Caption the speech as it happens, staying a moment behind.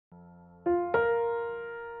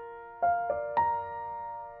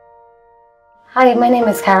Hi, my name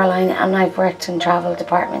is Caroline and I've worked in travel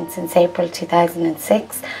department since April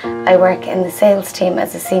 2006. I work in the sales team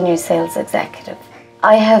as a senior sales executive.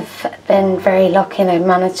 I have been very lucky and I've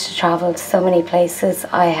managed to travel to so many places.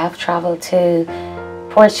 I have travelled to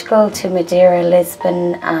Portugal, to Madeira,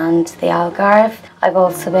 Lisbon and the Algarve. I've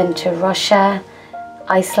also been to Russia,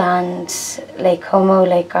 Iceland, Lake Como,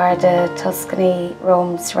 Lake Garda, Tuscany,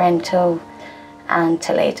 Rome, Sorrento and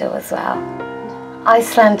Toledo as well.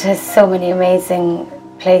 Iceland has so many amazing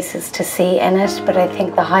places to see in it, but I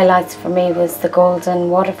think the highlights for me was the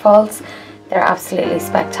golden waterfalls. They're absolutely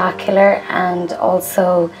spectacular, and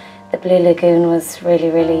also the Blue Lagoon was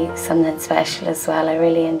really something special as well. I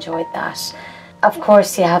really enjoyed that. Of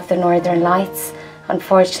course you have the Northern Lights.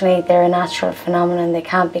 Unfortunately they're a natural phenomenon, they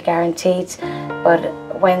can't be guaranteed, but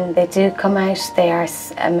when they do come out they are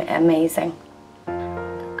amazing.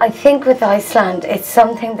 I think with Iceland, it's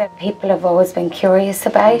something that people have always been curious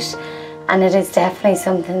about, and it is definitely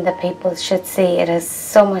something that people should see. It has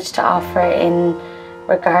so much to offer in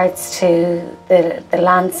regards to the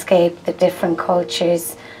landscape, the different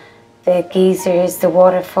cultures, the geysers, the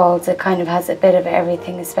waterfalls. It kind of has a bit of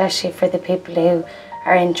everything, especially for the people who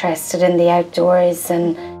are interested in the outdoors,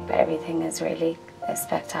 and everything is really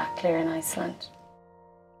spectacular in Iceland.